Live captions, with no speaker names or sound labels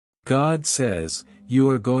God says, you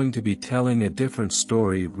are going to be telling a different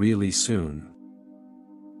story really soon.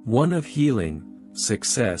 One of healing,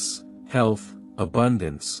 success, health,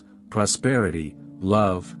 abundance, prosperity,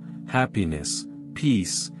 love, happiness,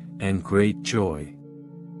 peace, and great joy.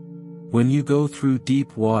 When you go through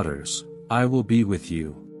deep waters, I will be with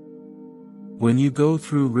you. When you go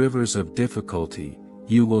through rivers of difficulty,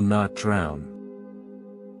 you will not drown.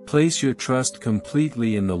 Place your trust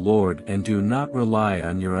completely in the Lord and do not rely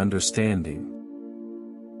on your understanding.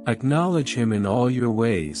 Acknowledge Him in all your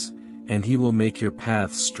ways, and He will make your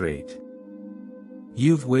path straight.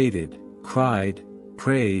 You've waited, cried,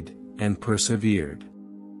 prayed, and persevered.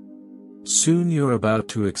 Soon you're about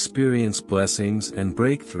to experience blessings and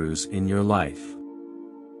breakthroughs in your life.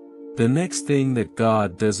 The next thing that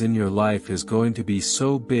God does in your life is going to be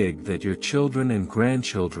so big that your children and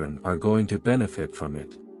grandchildren are going to benefit from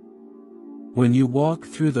it. When you walk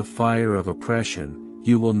through the fire of oppression,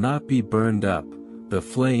 you will not be burned up, the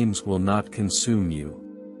flames will not consume you.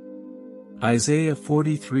 Isaiah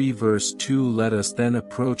 43 verse 2. Let us then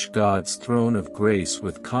approach God's throne of grace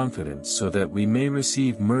with confidence so that we may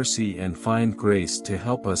receive mercy and find grace to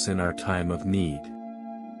help us in our time of need.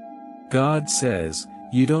 God says,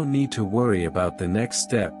 you don't need to worry about the next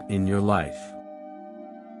step in your life.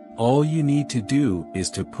 All you need to do is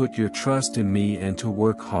to put your trust in me and to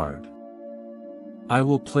work hard. I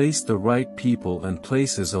will place the right people and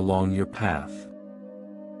places along your path.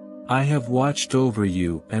 I have watched over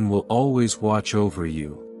you and will always watch over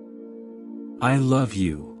you. I love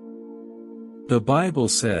you. The Bible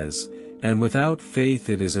says, and without faith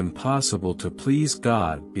it is impossible to please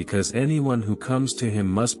God, because anyone who comes to Him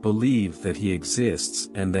must believe that He exists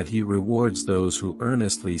and that He rewards those who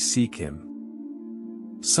earnestly seek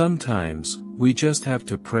Him. Sometimes, we just have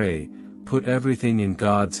to pray, put everything in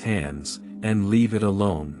God's hands, and leave it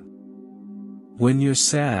alone. When you're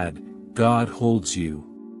sad, God holds you.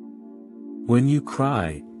 When you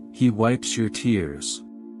cry, He wipes your tears.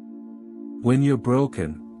 When you're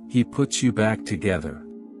broken, He puts you back together.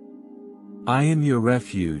 I am your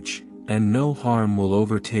refuge, and no harm will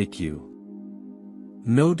overtake you.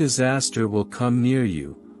 No disaster will come near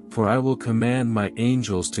you, for I will command my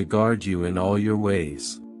angels to guard you in all your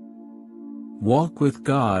ways. Walk with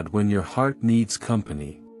God when your heart needs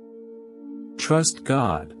company. Trust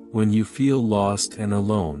God when you feel lost and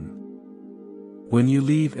alone. When you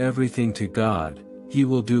leave everything to God, He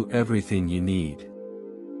will do everything you need.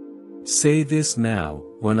 Say this now,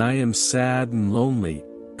 when I am sad and lonely,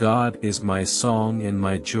 God is my song and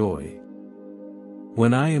my joy.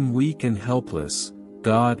 When I am weak and helpless,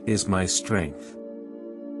 God is my strength.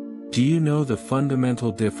 Do you know the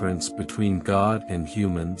fundamental difference between God and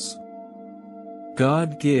humans?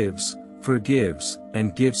 God gives, forgives,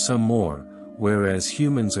 and gives some more, whereas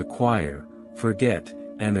humans acquire, forget,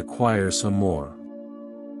 and acquire some more.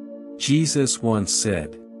 Jesus once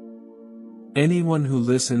said, anyone who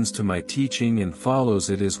listens to my teaching and follows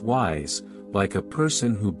it is wise, like a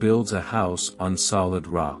person who builds a house on solid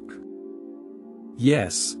rock.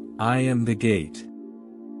 Yes, I am the gate.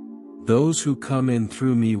 Those who come in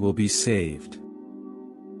through me will be saved.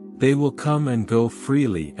 They will come and go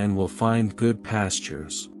freely and will find good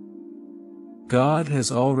pastures. God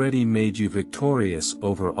has already made you victorious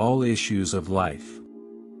over all issues of life.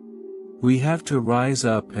 We have to rise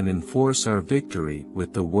up and enforce our victory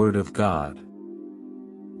with the Word of God.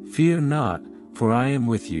 Fear not, for I am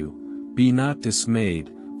with you. Be not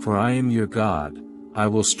dismayed, for I am your God. I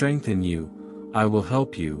will strengthen you, I will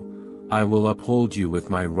help you, I will uphold you with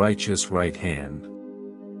my righteous right hand.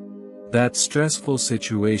 That stressful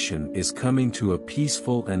situation is coming to a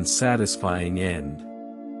peaceful and satisfying end.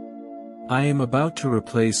 I am about to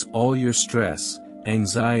replace all your stress,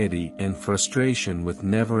 anxiety and frustration with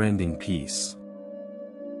never-ending peace.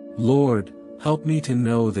 Lord, help me to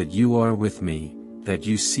know that you are with me, that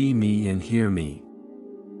you see me and hear me.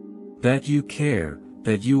 That you care,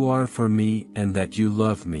 that you are for me and that you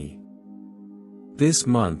love me. This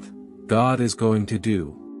month, God is going to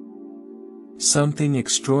do something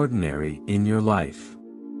extraordinary in your life.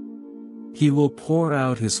 He will pour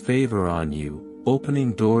out His favor on you,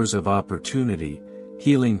 opening doors of opportunity,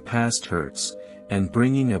 healing past hurts, and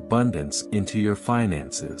bringing abundance into your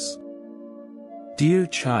finances. Dear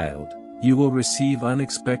child, you will receive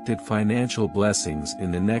unexpected financial blessings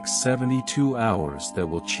in the next 72 hours that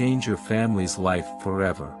will change your family's life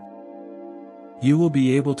forever. You will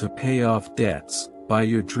be able to pay off debts, buy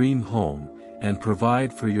your dream home, and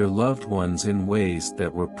provide for your loved ones in ways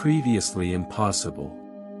that were previously impossible.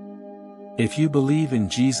 If you believe in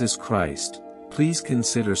Jesus Christ, please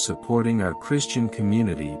consider supporting our Christian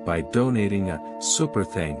community by donating a super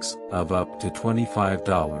thanks of up to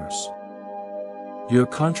 $25. Your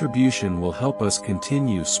contribution will help us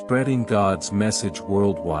continue spreading God's message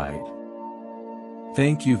worldwide.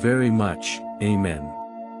 Thank you very much, Amen.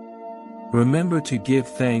 Remember to give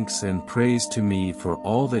thanks and praise to me for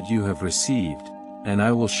all that you have received, and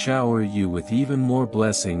I will shower you with even more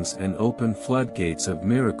blessings and open floodgates of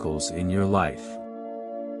miracles in your life.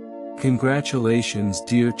 Congratulations,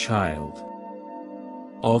 dear child.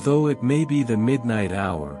 Although it may be the midnight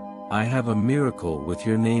hour, I have a miracle with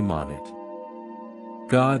your name on it.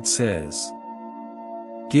 God says,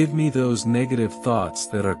 give me those negative thoughts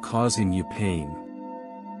that are causing you pain.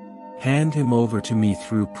 Hand him over to me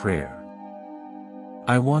through prayer.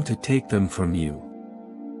 I want to take them from you.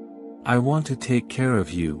 I want to take care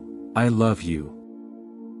of you. I love you.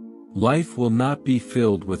 Life will not be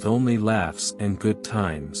filled with only laughs and good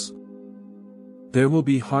times. There will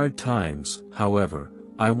be hard times, however.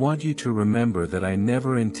 I want you to remember that I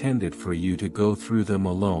never intended for you to go through them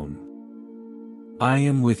alone. I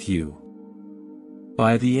am with you.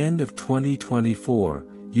 By the end of 2024,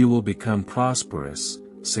 you will become prosperous,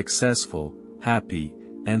 successful, happy,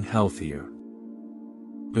 and healthier.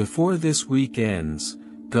 Before this week ends,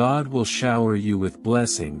 God will shower you with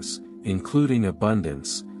blessings, including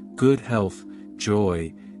abundance, good health,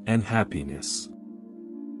 joy, and happiness.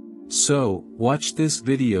 So, watch this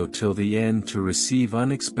video till the end to receive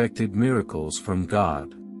unexpected miracles from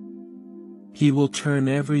God. He will turn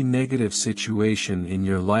every negative situation in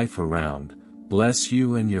your life around, bless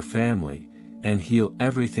you and your family, and heal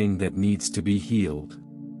everything that needs to be healed.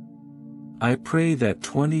 I pray that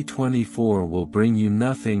 2024 will bring you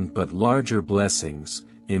nothing but larger blessings,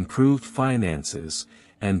 improved finances,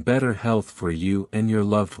 and better health for you and your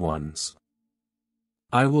loved ones.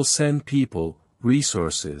 I will send people,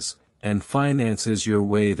 resources, and finances your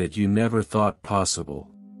way that you never thought possible.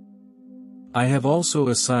 I have also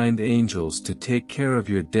assigned angels to take care of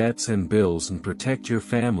your debts and bills and protect your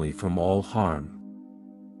family from all harm.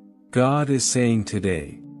 God is saying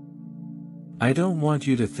today, I don't want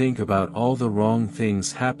you to think about all the wrong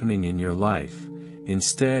things happening in your life.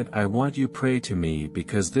 Instead, I want you to pray to me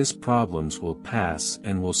because these problems will pass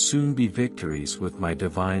and will soon be victories with my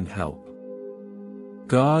divine help.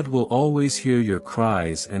 God will always hear your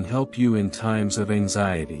cries and help you in times of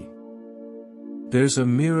anxiety. There's a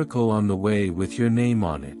miracle on the way with your name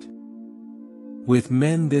on it. With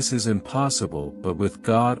men this is impossible, but with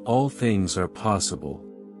God all things are possible.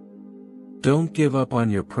 Don't give up on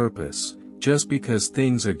your purpose, just because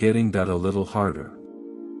things are getting a little harder.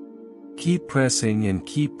 Keep pressing and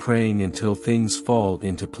keep praying until things fall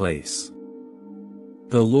into place.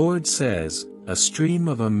 The Lord says, a stream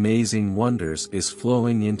of amazing wonders is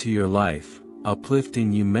flowing into your life,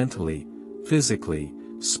 uplifting you mentally, physically,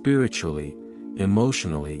 spiritually,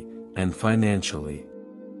 emotionally, and financially.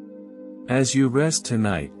 As you rest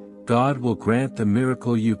tonight, God will grant the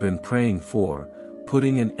miracle you've been praying for,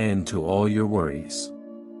 putting an end to all your worries.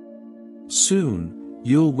 Soon,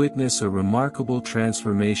 you'll witness a remarkable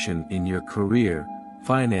transformation in your career,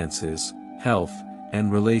 finances, health,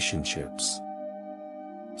 and relationships.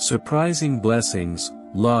 Surprising blessings,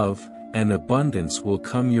 love, and abundance will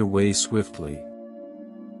come your way swiftly.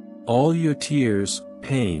 All your tears,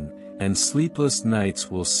 pain, and sleepless nights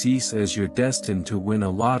will cease as you're destined to win a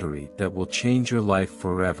lottery that will change your life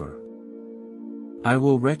forever. I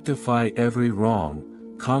will rectify every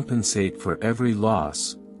wrong, compensate for every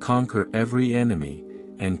loss, conquer every enemy,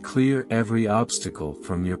 and clear every obstacle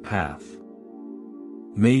from your path.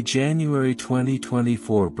 May January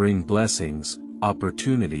 2024 bring blessings,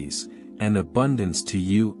 opportunities, and abundance to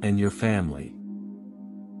you and your family.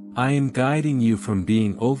 I am guiding you from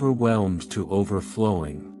being overwhelmed to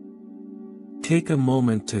overflowing. Take a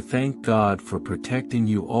moment to thank God for protecting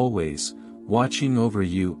you always, watching over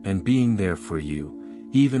you and being there for you,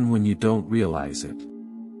 even when you don't realize it.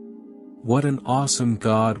 What an awesome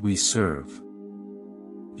God we serve.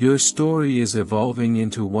 Your story is evolving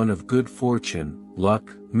into one of good fortune,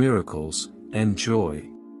 luck, miracles, and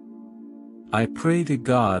joy. I pray to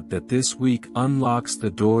God that this week unlocks the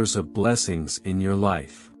doors of blessings in your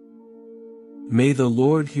life. May the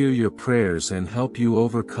Lord hear your prayers and help you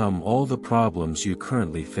overcome all the problems you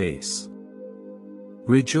currently face.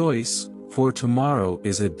 Rejoice, for tomorrow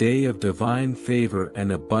is a day of divine favor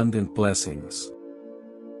and abundant blessings.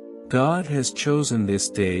 God has chosen this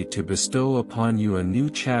day to bestow upon you a new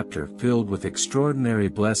chapter filled with extraordinary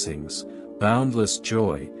blessings, boundless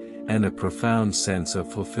joy, and a profound sense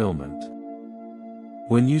of fulfillment.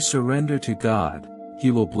 When you surrender to God,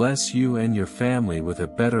 He will bless you and your family with a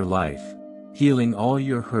better life, healing all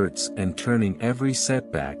your hurts and turning every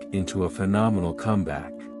setback into a phenomenal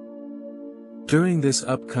comeback. During this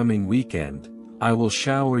upcoming weekend, I will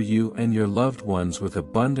shower you and your loved ones with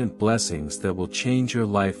abundant blessings that will change your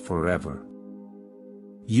life forever.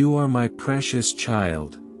 You are my precious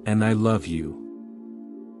child, and I love you.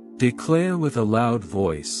 Declare with a loud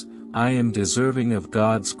voice, I am deserving of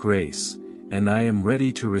God's grace, and I am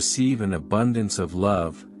ready to receive an abundance of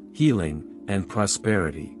love, healing, and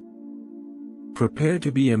prosperity. Prepare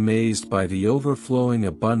to be amazed by the overflowing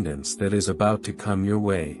abundance that is about to come your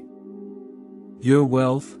way. Your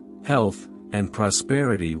wealth, health, and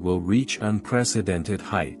prosperity will reach unprecedented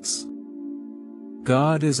heights.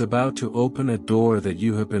 God is about to open a door that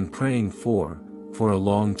you have been praying for a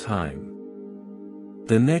long time.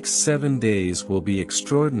 The next 7 days will be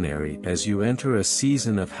extraordinary as you enter a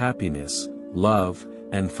season of happiness, love,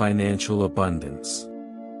 and financial abundance.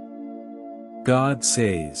 God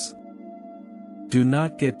says, do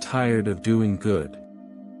not get tired of doing good.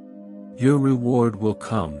 Your reward will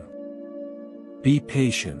come. Be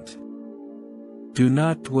patient. Do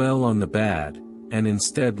not dwell on the bad, and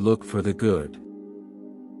instead look for the good.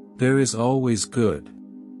 There is always good.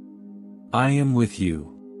 I am with you.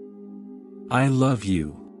 I love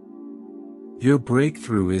you. Your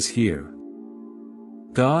breakthrough is here.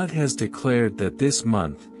 God has declared that this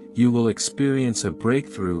month, you will experience a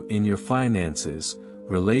breakthrough in your finances,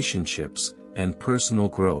 relationships, and personal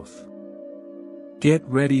growth. Get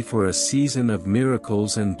ready for a season of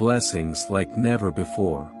miracles and blessings like never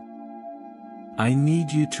before. I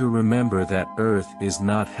need you to remember that earth is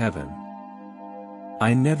not heaven.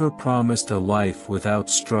 I never promised a life without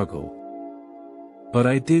struggle. But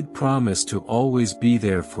I did promise to always be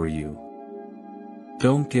there for you.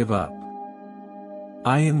 Don't give up.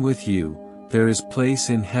 I am with you. There is place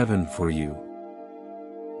in heaven for you.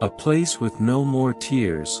 A place with no more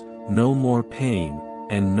tears, no more pain,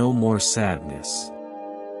 and no more sadness.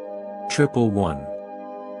 111.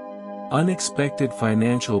 Unexpected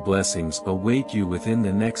financial blessings await you within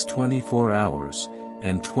the next 24 hours,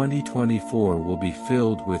 and 2024 will be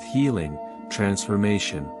filled with healing,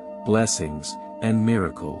 transformation, blessings, and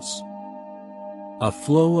miracles. A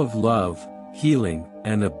flow of love, healing,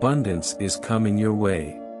 and abundance is coming your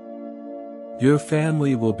way. Your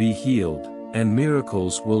family will be healed, and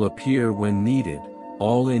miracles will appear when needed,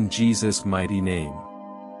 all in Jesus' mighty name.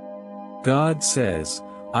 God says,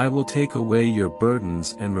 I will take away your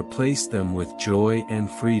burdens and replace them with joy and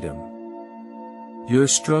freedom. Your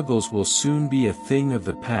struggles will soon be a thing of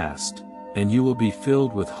the past, and you will be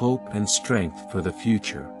filled with hope and strength for the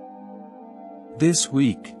future. This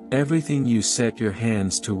week, everything you set your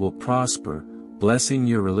hands to will prosper, blessing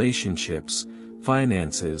your relationships,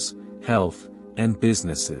 finances, health, and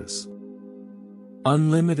businesses.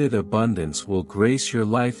 Unlimited abundance will grace your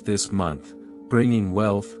life this month, bringing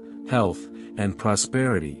wealth, health, and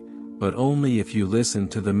prosperity, but only if you listen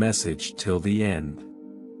to the message till the end.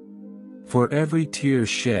 For every tear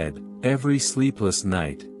shed, every sleepless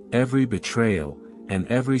night, every betrayal, and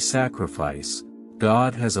every sacrifice,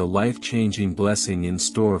 God has a life-changing blessing in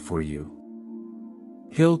store for you.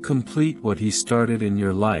 He'll complete what He started in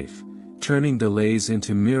your life, turning delays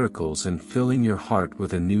into miracles and filling your heart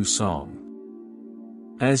with a new song.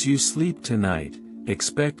 As you sleep tonight,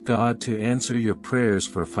 expect God to answer your prayers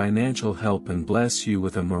for financial help and bless you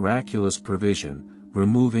with a miraculous provision,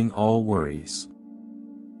 removing all worries.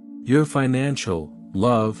 Your financial,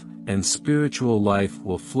 love, and spiritual life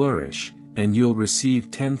will flourish, and you'll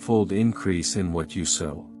receive tenfold increase in what you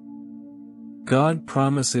sow. God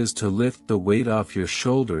promises to lift the weight off your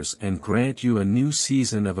shoulders and grant you a new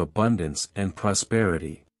season of abundance and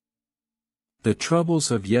prosperity. The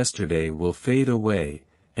troubles of yesterday will fade away,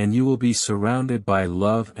 and you will be surrounded by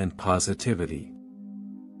love and positivity.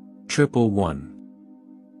 111.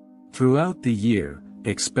 Throughout the year,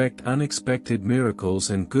 expect unexpected miracles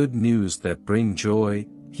and good news that bring joy,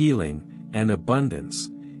 healing, and abundance,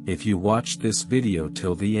 if you watch this video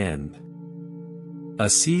till the end. A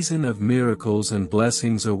season of miracles and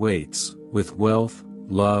blessings awaits, with wealth,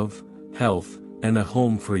 love, health, and a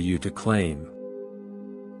home for you to claim.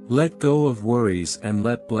 Let go of worries and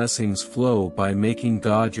let blessings flow by making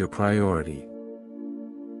God your priority.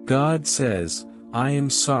 God says, I am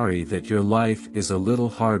sorry that your life is a little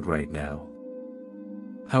hard right now.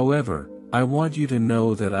 However, I want you to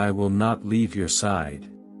know that I will not leave your side.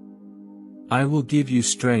 I will give you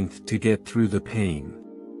strength to get through the pain.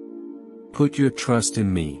 Put your trust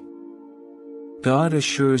in me. God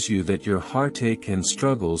assures you that your heartache and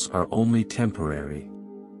struggles are only temporary.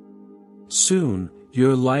 Soon,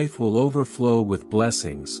 your life will overflow with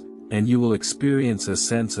blessings, and you will experience a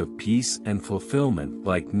sense of peace and fulfillment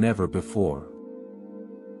like never before.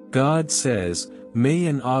 God says, May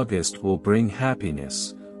and August will bring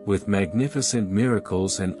happiness, with magnificent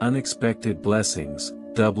miracles and unexpected blessings,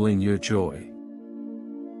 doubling your joy.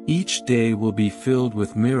 Each day will be filled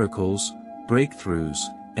with miracles, breakthroughs,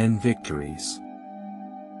 and victories.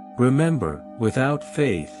 Remember, without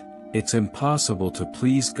faith, it's impossible to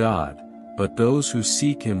please God, but those who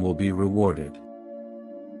seek Him will be rewarded.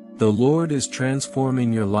 The Lord is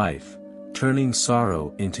transforming your life, turning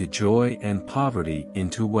sorrow into joy and poverty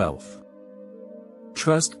into wealth.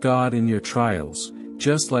 Trust God in your trials,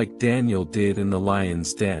 just like Daniel did in the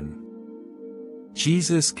lion's den.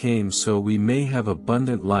 Jesus came so we may have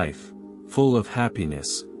abundant life, full of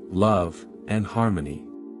happiness, love, and harmony.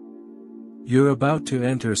 You're about to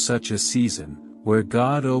enter such a season, where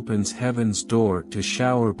God opens heaven's door to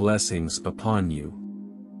shower blessings upon you.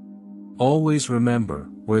 Always remember,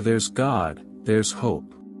 where there's God, there's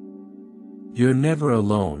hope. You're never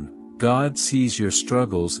alone. God sees your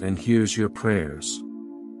struggles and hears your prayers.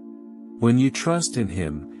 When you trust in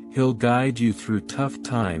Him, He'll guide you through tough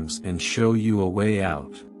times and show you a way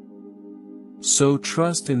out. So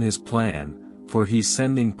trust in His plan, for He's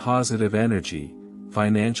sending positive energy,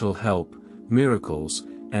 financial help, miracles,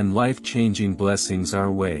 and life-changing blessings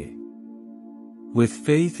our way. With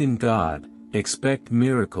faith in God, expect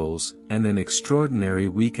miracles and an extraordinary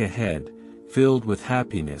week ahead, filled with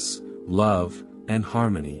happiness, love, and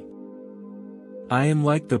harmony. I am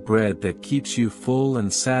like the bread that keeps you full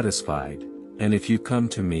and satisfied, and if you come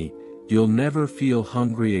to me, you'll never feel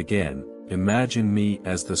hungry again. Imagine me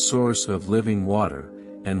as the source of living water,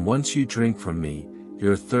 and once you drink from me,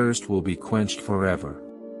 your thirst will be quenched forever.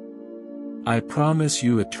 I promise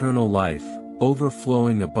you eternal life,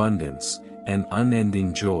 overflowing abundance, and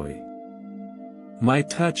unending joy. My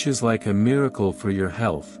touch is like a miracle for your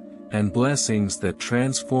health, and blessings that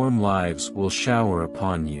transform lives will shower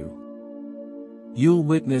upon you. You'll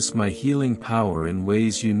witness my healing power in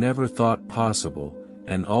ways you never thought possible,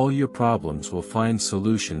 and all your problems will find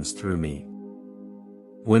solutions through me.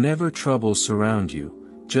 Whenever troubles surround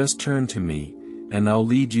you, just turn to me, and I'll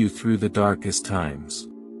lead you through the darkest times.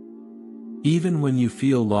 Even when you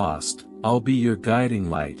feel lost, I'll be your guiding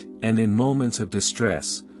light, and in moments of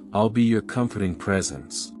distress, I'll be your comforting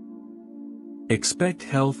presence. Expect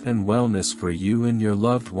health and wellness for you and your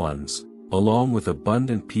loved ones, along with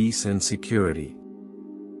abundant peace and security.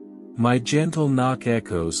 My gentle knock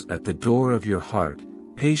echoes at the door of your heart,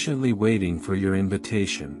 patiently waiting for your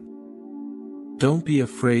invitation. Don't be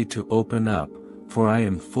afraid to open up, for I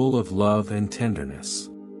am full of love and tenderness.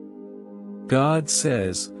 God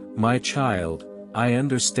says, My child, I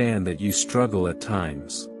understand that you struggle at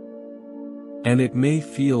times. And it may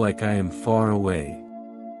feel like I am far away.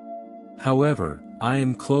 However, I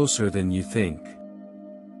am closer than you think.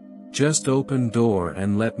 Just open door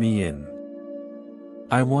and let me in.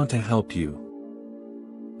 I want to help you.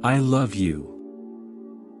 I love you.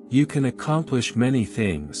 You can accomplish many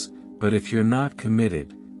things, but if you're not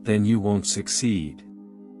committed, then you won't succeed.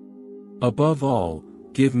 Above all,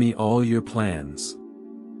 give me all your plans.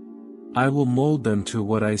 I will mold them to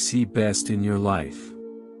what I see best in your life.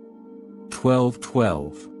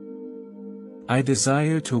 12:12. I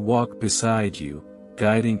desire to walk beside you,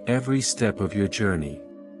 guiding every step of your journey.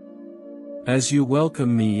 As you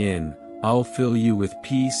welcome me in, I'll fill you with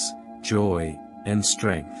peace, joy, and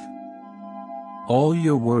strength. All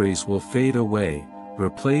your worries will fade away,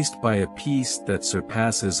 replaced by a peace that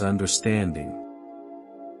surpasses understanding.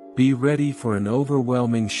 Be ready for an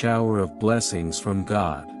overwhelming shower of blessings from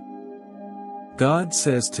God. God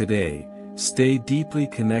says today, stay deeply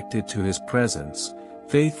connected to His presence,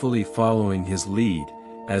 faithfully following His lead,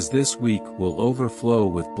 as this week will overflow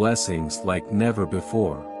with blessings like never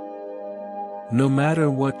before. No matter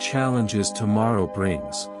what challenges tomorrow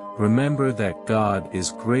brings, remember that God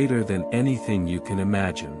is greater than anything you can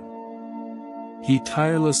imagine. He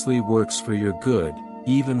tirelessly works for your good,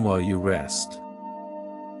 even while you rest.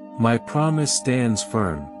 My promise stands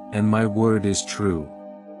firm, and my word is true.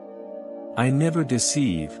 I never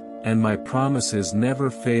deceive, and my promises never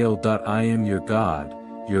fail. I am your God,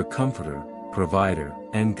 your comforter, provider,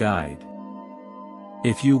 and guide.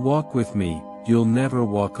 If you walk with me, you'll never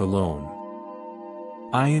walk alone.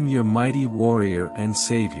 I am your mighty warrior and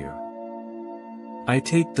Savior. I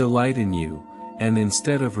take delight in you, and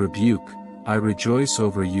instead of rebuke, I rejoice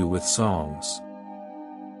over you with songs.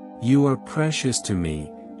 You are precious to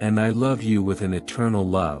me, and I love you with an eternal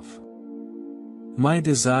love. My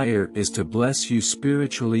desire is to bless you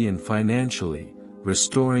spiritually and financially,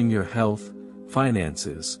 restoring your health,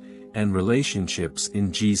 finances, and relationships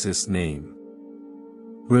in Jesus' name.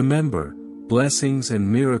 Remember, blessings and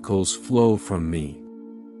miracles flow from me.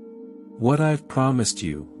 What I've promised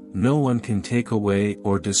you, no one can take away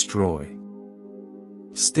or destroy.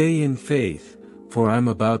 Stay in faith, for I'm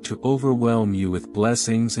about to overwhelm you with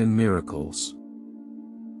blessings and miracles.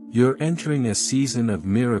 You're entering a season of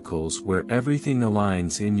miracles where everything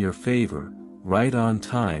aligns in your favor, right on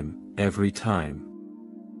time, every time.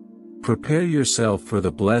 Prepare yourself for the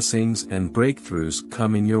blessings and breakthroughs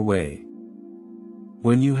coming your way.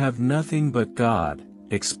 When you have nothing but God,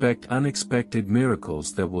 expect unexpected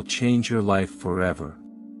miracles that will change your life forever.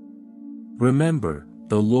 Remember,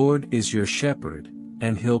 the Lord is your shepherd,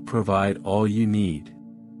 and He'll provide all you need.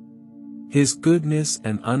 His goodness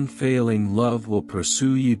and unfailing love will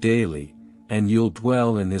pursue you daily, and you'll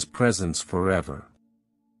dwell in His presence forever.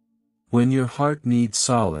 When your heart needs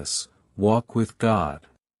solace, walk with God.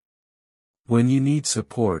 When you need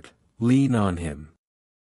support, lean on Him.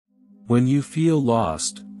 When you feel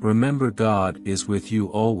lost, remember God is with you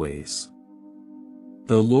always.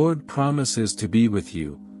 The Lord promises to be with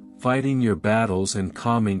you, fighting your battles and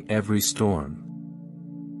calming every storm.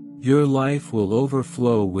 Your life will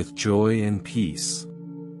overflow with joy and peace.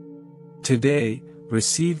 Today,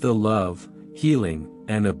 receive the love, healing,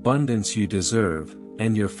 and abundance you deserve,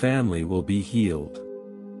 and your family will be healed.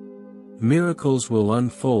 Miracles will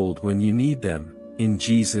unfold when you need them, in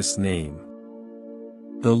Jesus' name.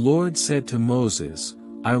 The Lord said to Moses,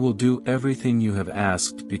 I will do everything you have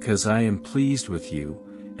asked because I am pleased with you,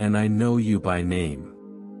 and I know you by name.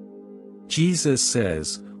 Jesus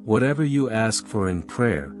says, whatever you ask for in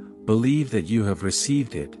prayer, believe that you have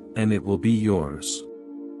received it, and it will be yours.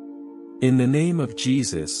 In the name of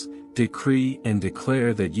Jesus, decree and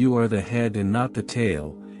declare that you are the head and not the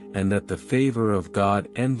tail, and that the favor of God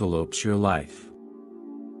envelopes your life.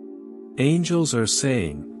 Angels are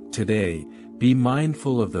saying, today, be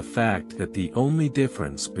mindful of the fact that the only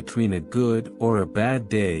difference between a good or a bad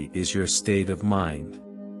day is your state of mind.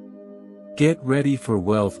 Get ready for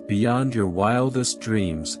wealth beyond your wildest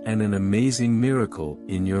dreams and an amazing miracle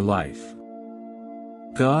in your life.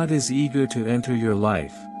 God is eager to enter your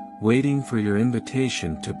life, waiting for your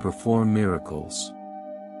invitation to perform miracles.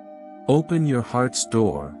 Open your heart's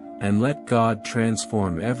door, and let God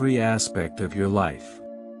transform every aspect of your life.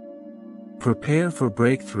 Prepare for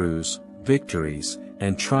breakthroughs, victories,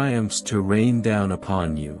 and triumphs to rain down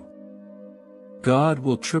upon you. God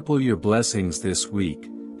will triple your blessings this week,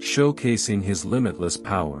 showcasing His limitless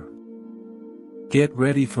power. Get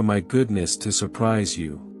ready for my goodness to surprise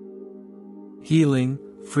you. Healing,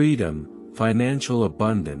 freedom, financial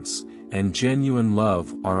abundance, and genuine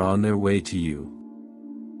love are on their way to you.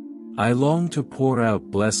 I long to pour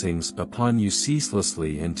out blessings upon you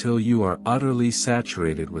ceaselessly until you are utterly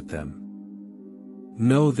saturated with them.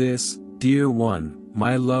 Know this, dear one,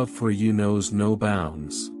 my love for you knows no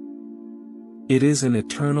bounds. It is an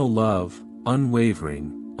eternal love,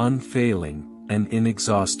 unwavering, unfailing, and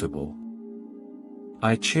inexhaustible.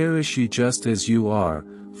 I cherish you just as you are,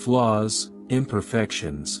 flaws,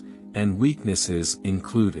 imperfections, and weaknesses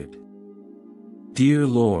included. Dear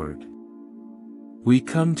Lord, we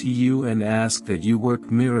come to you and ask that you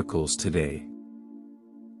work miracles today.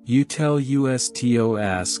 You tell us to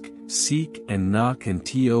ask, seek and knock and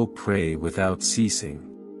to pray without ceasing.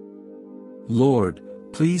 Lord,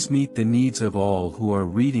 please meet the needs of all who are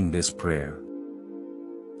reading this prayer.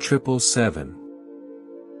 777.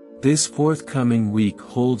 This forthcoming week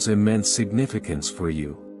holds immense significance for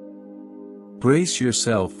you. Brace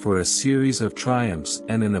yourself for a series of triumphs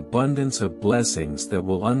and an abundance of blessings that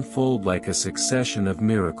will unfold like a succession of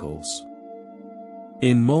miracles.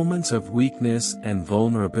 In moments of weakness and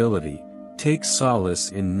vulnerability, take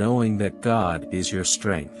solace in knowing that God is your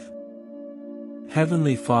strength.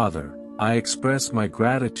 Heavenly Father, I express my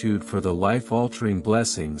gratitude for the life-altering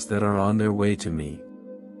blessings that are on their way to me.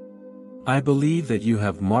 I believe that you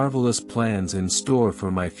have marvelous plans in store for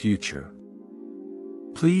my future.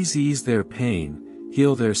 Please ease their pain,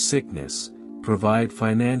 heal their sickness, provide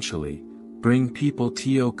financially, bring people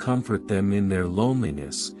to comfort them in their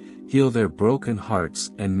loneliness, heal their broken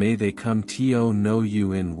hearts, and may they come to know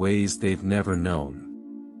you in ways they've never known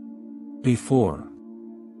before.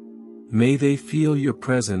 May they feel your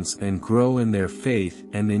presence and grow in their faith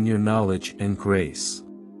and in your knowledge and grace.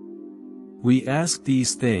 We ask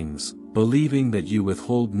these things, believing that you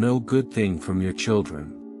withhold no good thing from your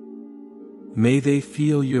children. May they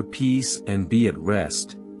feel your peace and be at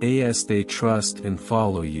rest, as they trust and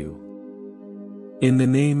follow you. In the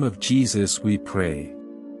name of Jesus we pray.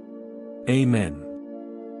 Amen.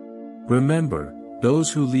 Remember,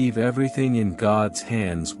 those who leave everything in God's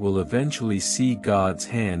hands will eventually see God's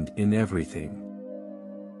hand in everything.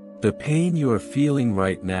 The pain you are feeling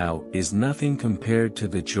right now is nothing compared to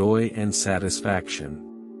the joy and satisfaction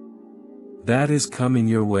that is coming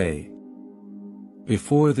your way.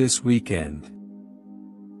 Before this weekend,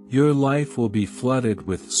 your life will be flooded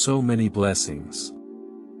with so many blessings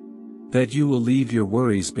that you will leave your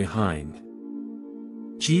worries behind.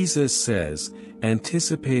 Jesus says,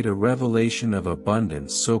 anticipate a revelation of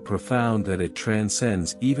abundance so profound that it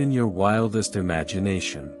transcends even your wildest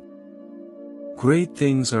imagination. Great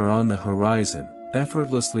things are on the horizon,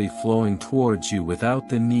 effortlessly flowing towards you without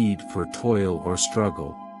the need for toil or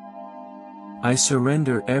struggle. I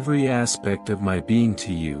surrender every aspect of my being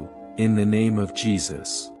to you, in the name of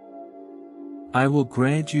Jesus. I will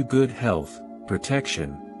grant you good health,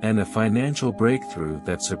 protection, and a financial breakthrough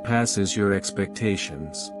that surpasses your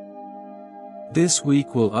expectations. This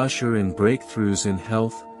week will usher in breakthroughs in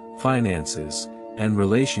health, finances, and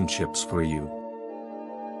relationships for you.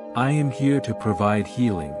 I am here to provide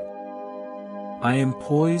healing. I am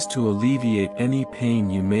poised to alleviate any pain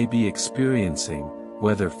you may be experiencing,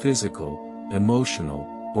 whether physical, emotional,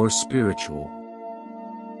 or spiritual.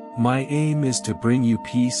 My aim is to bring you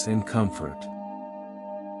peace and comfort.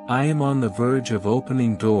 I am on the verge of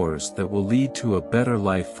opening doors that will lead to a better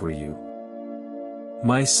life for you.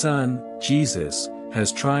 My Son, Jesus,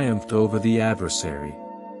 has triumphed over the adversary.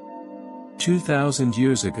 2,000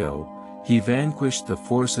 years ago, he vanquished the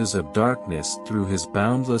forces of darkness through his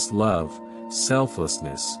boundless love,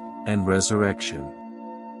 selflessness, and resurrection.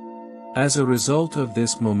 As a result of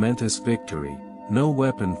this momentous victory, no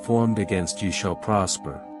weapon formed against you shall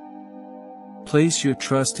prosper. Place your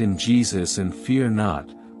trust in Jesus and fear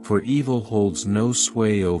not, for evil holds no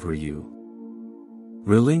sway over you.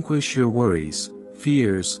 Relinquish your worries,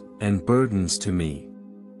 fears, and burdens to me.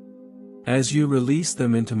 As you release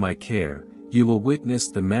them into my care, you will witness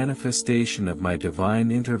the manifestation of my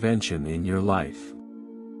divine intervention in your life.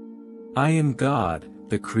 I am God,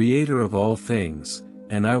 the Creator of all things,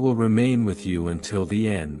 and I will remain with you until the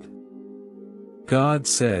end. God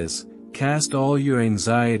says, cast all your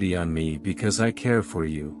anxiety on me because I care for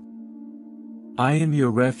you. I am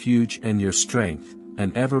your refuge and your strength,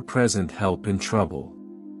 an ever-present help in trouble.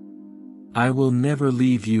 I will never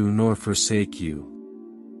leave you nor forsake you.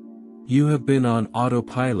 You have been on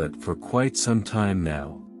autopilot for quite some time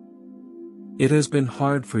now. It has been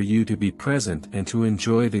hard for you to be present and to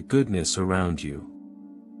enjoy the goodness around you.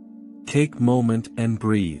 Take a moment and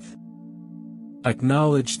breathe.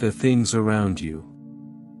 Acknowledge the things around you.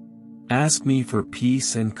 Ask me for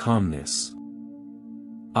peace and calmness.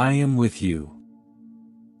 I am with you.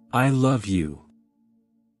 I love you.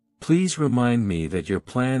 Please remind me that your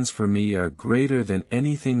plans for me are greater than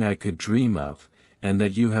anything I could dream of, and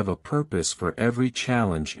that you have a purpose for every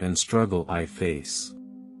challenge and struggle I face.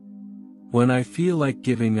 When I feel like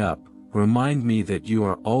giving up, remind me that you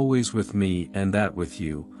are always with me and that with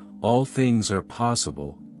you, all things are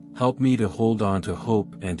possible. Help me to hold on to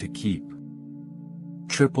hope and to keep.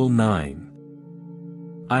 999.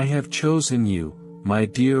 I have chosen you, my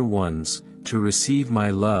dear ones, to receive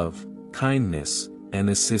my love, kindness, and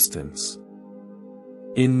assistance.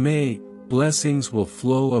 In May, blessings will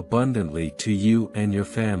flow abundantly to you and your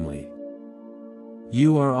family.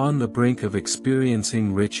 You are on the brink of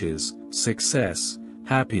experiencing riches, success,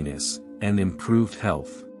 happiness, and improved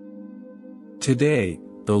health. Today,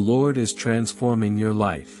 the Lord is transforming your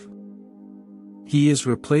life. He is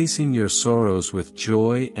replacing your sorrows with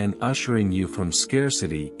joy and ushering you from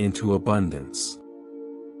scarcity into abundance.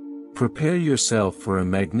 Prepare yourself for a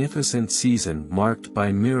magnificent season marked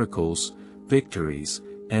by miracles, victories,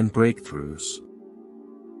 and breakthroughs.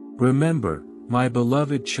 Remember, my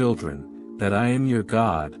beloved children, that I am your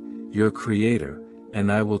God, your Creator, and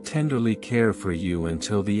I will tenderly care for you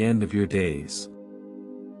until the end of your days.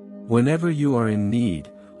 Whenever you are in need,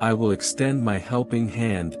 I will extend my helping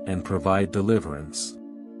hand and provide deliverance.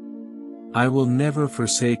 I will never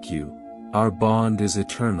forsake you, our bond is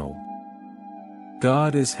eternal.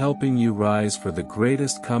 God is helping you rise for the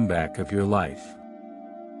greatest comeback of your life.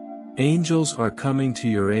 Angels are coming to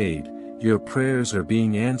your aid, your prayers are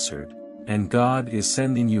being answered, and God is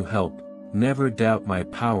sending you help. Never doubt my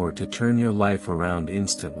power to turn your life around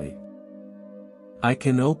instantly. I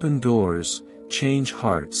can open doors, change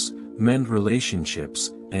hearts, mend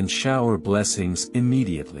relationships, and shower blessings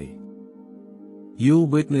immediately. You'll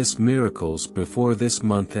witness miracles before this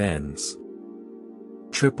month ends.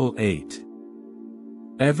 888.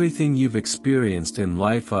 Everything you've experienced in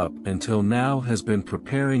life up until now has been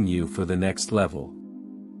preparing you for the next level.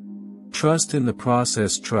 Trust in the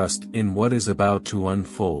process, trust in what is about to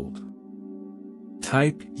unfold.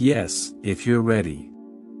 Type yes if you're ready.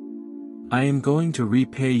 I am going to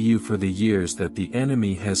repay you for the years that the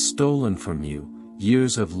enemy has stolen from you,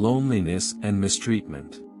 years of loneliness and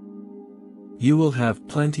mistreatment. You will have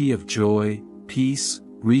plenty of joy, peace,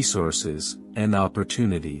 resources, and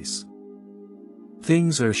opportunities.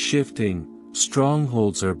 Things are shifting,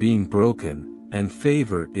 strongholds are being broken, and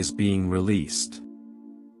favor is being released.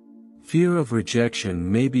 Fear of rejection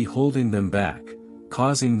may be holding them back,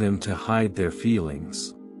 causing them to hide their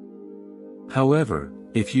feelings. However,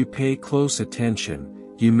 if you pay close attention,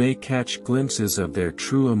 you may catch glimpses of their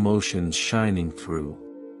true emotions shining through.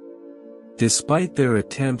 Despite their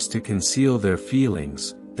attempts to conceal their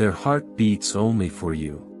feelings, their heart beats only for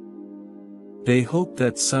you. They hope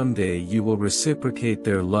that someday you will reciprocate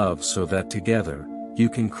their love so that together, you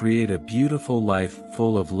can create a beautiful life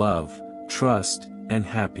full of love, trust, and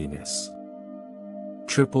happiness.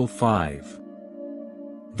 555.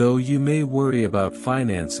 Though you may worry about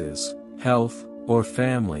finances, health, or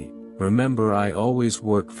family, remember I always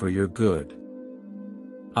work for your good.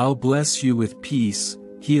 I'll bless you with peace,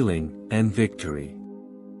 healing, and victory.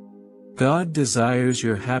 God desires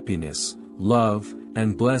your happiness, love,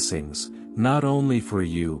 and blessings, not only for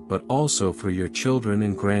you but also for your children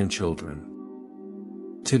and grandchildren.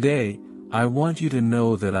 Today, I want you to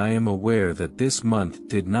know that I am aware that this month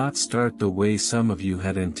did not start the way some of you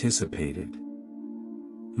had anticipated.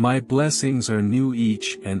 My blessings are new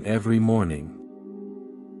each and every morning.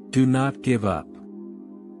 Do not give up.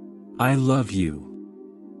 I love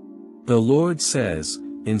you. The Lord says,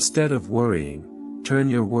 instead of worrying, turn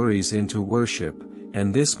your worries into worship,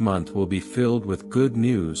 and this month will be filled with good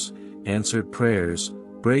news, answered prayers,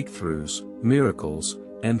 breakthroughs, miracles,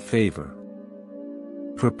 and favor.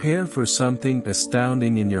 Prepare for something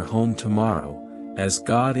astounding in your home tomorrow, as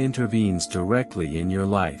God intervenes directly in your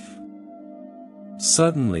life.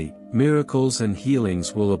 Suddenly, miracles and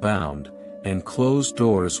healings will abound, and closed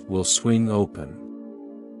doors will swing open.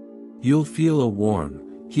 You'll feel a warm,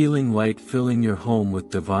 healing light filling your home with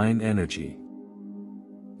divine energy.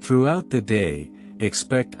 Throughout the day,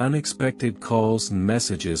 expect unexpected calls and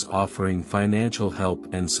messages offering financial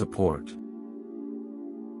help and support.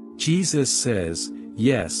 Jesus says,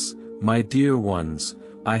 "Yes, my dear ones,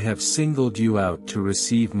 I have singled you out to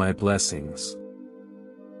receive my blessings."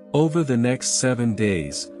 Over the next 7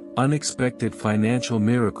 days, unexpected financial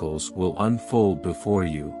miracles will unfold before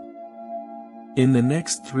you. In the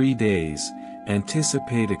next 3 days,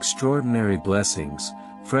 anticipate extraordinary blessings,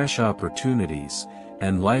 fresh opportunities,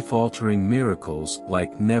 and life-altering miracles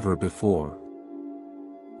like never before.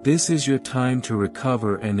 This is your time to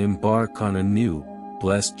recover and embark on a new,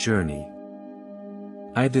 blessed journey.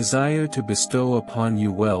 I desire to bestow upon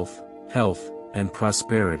you wealth, health, and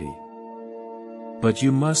prosperity. But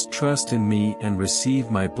you must trust in me and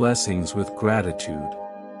receive my blessings with gratitude.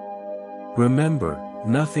 Remember,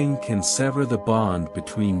 nothing can sever the bond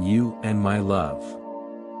between you and my love.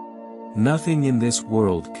 Nothing in this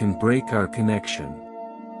world can break our connection.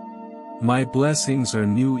 My blessings are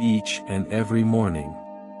new each and every morning.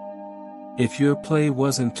 If your play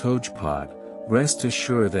wasn't Tojpod, rest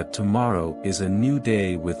assured that tomorrow is a new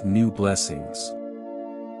day with new blessings.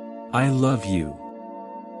 I love you.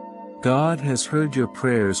 God has heard your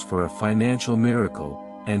prayers for a financial miracle,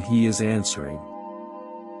 and He is answering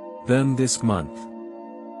them this month.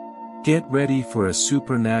 Get ready for a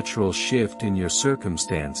supernatural shift in your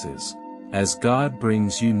circumstances, as God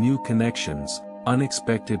brings you new connections,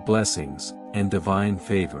 unexpected blessings, and divine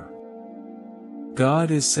favor. God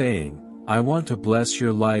is saying, I want to bless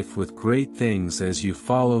your life with great things as you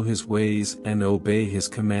follow His ways and obey His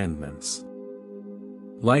commandments.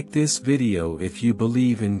 Like this video if you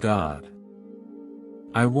believe in God.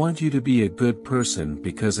 I want you to be a good person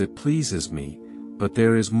because it pleases me, but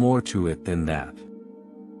there is more to it than that.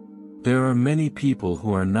 There are many people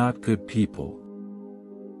who are not good people.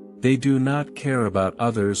 They do not care about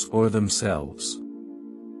others or themselves.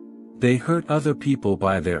 They hurt other people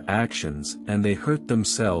by their actions and they hurt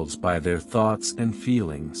themselves by their thoughts and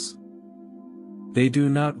feelings. They do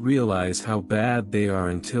not realize how bad they are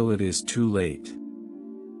until it is too late.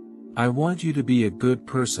 I want you to be a good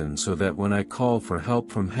person so that when I call for help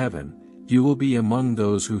from heaven, you will be among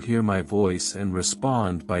those who hear my voice and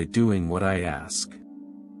respond by doing what I ask.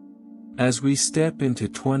 As we step into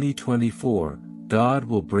 2024, God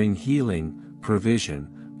will bring healing, provision,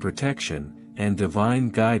 protection, and divine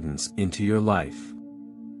guidance into your life.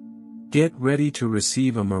 Get ready to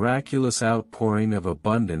receive a miraculous outpouring of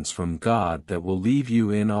abundance from God that will leave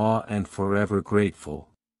you in awe and forever grateful.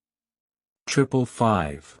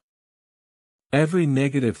 555. Every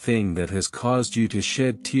negative thing that has caused you to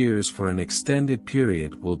shed tears for an extended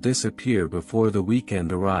period will disappear before the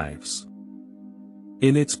weekend arrives.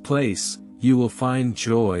 In its place, you will find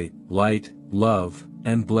joy, light, love,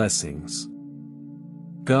 and blessings.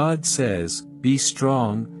 God says, "Be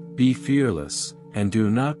strong, be fearless, and do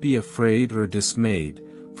not be afraid or dismayed,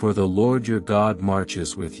 for the Lord your God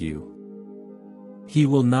marches with you. He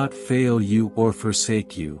will not fail you or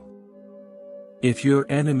forsake you." If your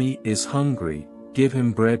enemy is hungry, give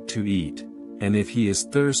him bread to eat, and if he is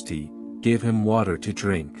thirsty, give him water to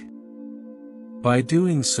drink. By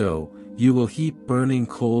doing so, you will heap burning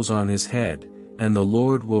coals on his head, and the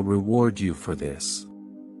Lord will reward you for this.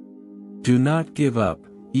 Do not give up,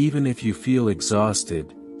 even if you feel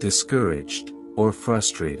exhausted, discouraged, or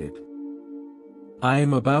frustrated. I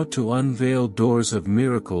am about to unveil doors of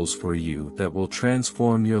miracles for you that will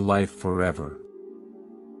transform your life forever.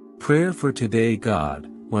 Prayer for today. God,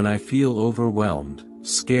 when I feel overwhelmed,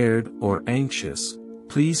 scared, or anxious,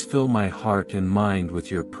 please fill my heart and mind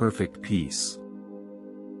with your perfect peace.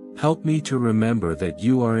 Help me to remember that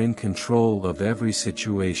you are in control of every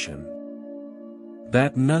situation.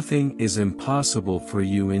 That nothing is impossible for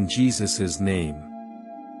you in Jesus' name.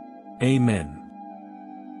 Amen.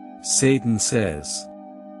 Satan says,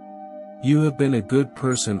 "You have been a good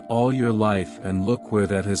person all your life and look where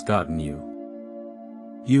that has gotten you.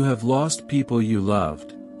 You have lost people you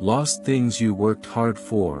loved, lost things you worked hard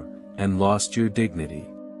for, and lost your dignity."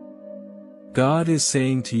 God is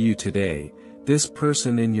saying to you today, this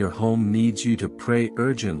person in your home needs you to pray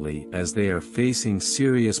urgently as they are facing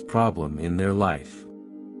serious problem in their life.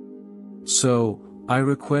 So, I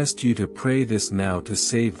request you to pray this now to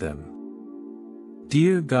save them.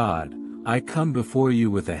 Dear God, I come before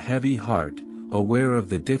you with a heavy heart, aware of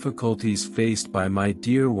the difficulties faced by my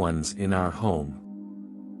dear ones in our home.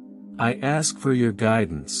 I ask for your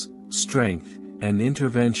guidance, strength, and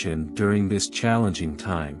intervention during this challenging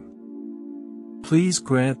time. Please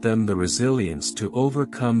grant them the resilience to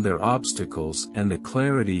overcome their obstacles and the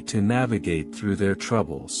clarity to navigate through their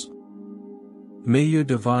troubles. May your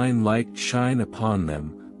divine light shine upon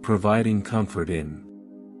them, providing comfort in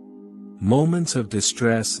moments of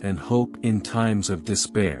distress and hope in times of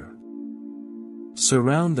despair.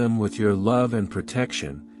 Surround them with your love and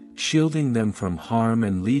protection, shielding them from harm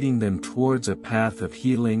and leading them towards a path of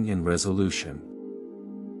healing and resolution.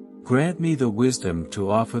 Grant me the wisdom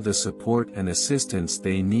to offer the support and assistance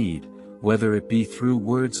they need, whether it be through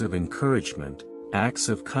words of encouragement, acts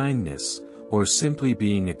of kindness, or simply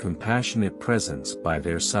being a compassionate presence by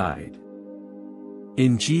their side.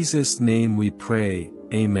 In Jesus' name we pray,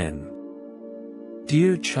 Amen.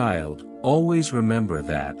 Dear child, always remember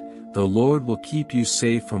that, the Lord will keep you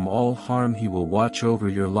safe from all harm. He will watch over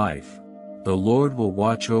your life. The Lord will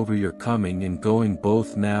watch over your coming and going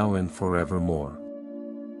both now and forevermore.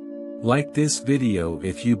 Like this video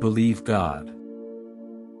if you believe God.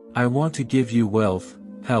 I want to give you wealth,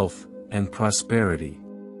 health, and prosperity.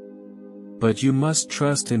 But you must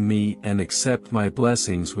trust in me and accept my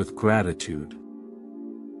blessings with gratitude.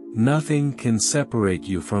 Nothing can separate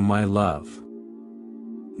you from my love.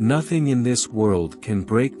 Nothing in this world can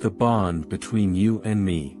break the bond between you and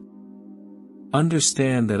me.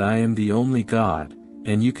 Understand that I am the only God,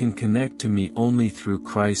 and you can connect to me only through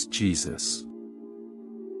Christ Jesus.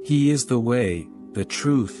 He is the way, the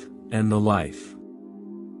truth, and the life.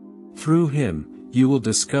 Through him, you will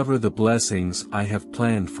discover the blessings I have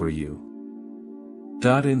planned for you.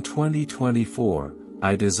 In 2024,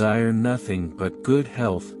 I desire nothing but good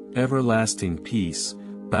health, everlasting peace,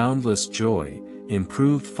 boundless joy,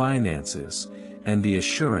 improved finances, and the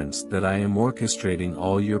assurance that I am orchestrating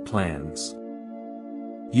all your plans.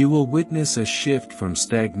 You will witness a shift from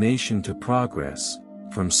stagnation to progress,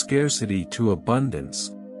 from scarcity to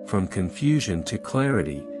abundance, from confusion to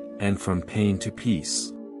clarity, and from pain to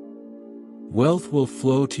peace. Wealth will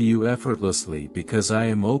flow to you effortlessly because I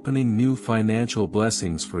am opening new financial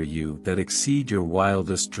blessings for you that exceed your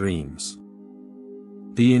wildest dreams.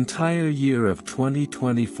 The entire year of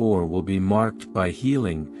 2024 will be marked by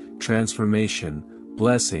healing, transformation,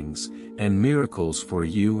 blessings, and miracles for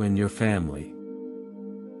you and your family.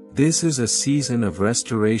 This is a season of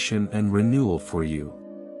restoration and renewal for you.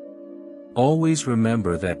 Always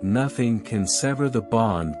remember that nothing can sever the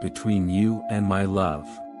bond between you and my love.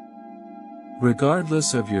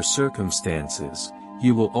 Regardless of your circumstances,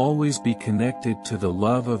 you will always be connected to the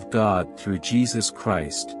love of God through Jesus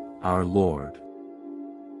Christ, our Lord.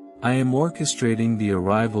 I am orchestrating the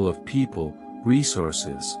arrival of people,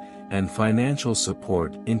 resources, and financial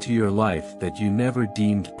support into your life that you never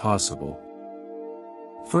deemed possible.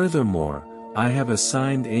 Furthermore, I have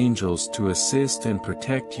assigned angels to assist and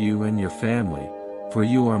protect you and your family, for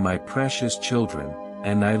you are my precious children,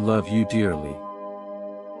 and I love you dearly.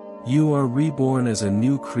 You are reborn as a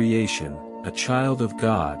new creation, a child of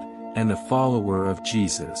God, and a follower of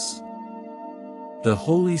Jesus. The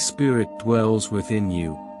Holy Spirit dwells within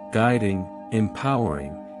you, guiding,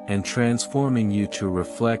 empowering, and transforming you to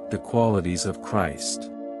reflect the qualities of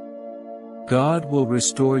Christ. God will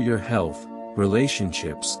restore your health,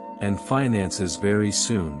 relationships, and finances very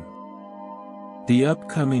soon. The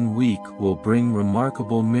upcoming week will bring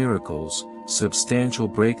remarkable miracles, substantial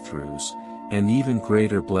breakthroughs, and even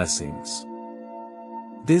greater blessings.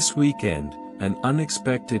 This weekend, an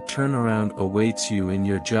unexpected turnaround awaits you in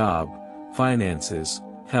your job, finances,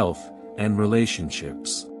 health, and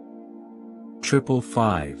relationships.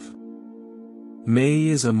 555. May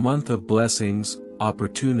is a month of blessings,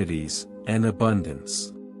 opportunities, and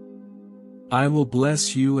abundance. I will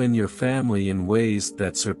bless you and your family in ways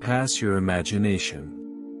that surpass your imagination.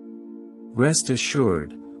 Rest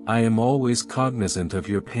assured, I am always cognizant of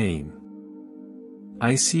your pain.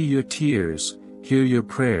 I see your tears, hear your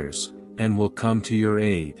prayers, and will come to your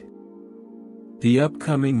aid. The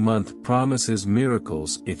upcoming month promises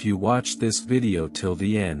miracles if you watch this video till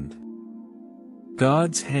the end.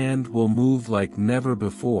 God's hand will move like never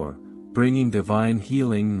before, bringing divine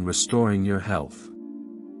healing and restoring your health.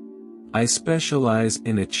 I specialize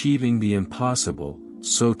in achieving the impossible,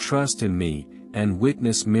 so trust in me, and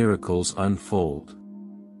witness miracles unfold.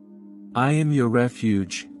 I am your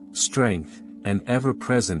refuge, strength, and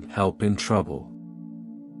ever-present help in trouble.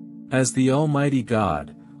 As the Almighty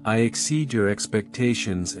God, I exceed your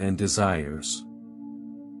expectations and desires.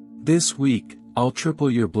 This week, I'll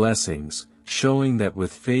triple your blessings, showing that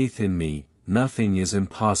with faith in me, nothing is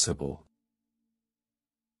impossible.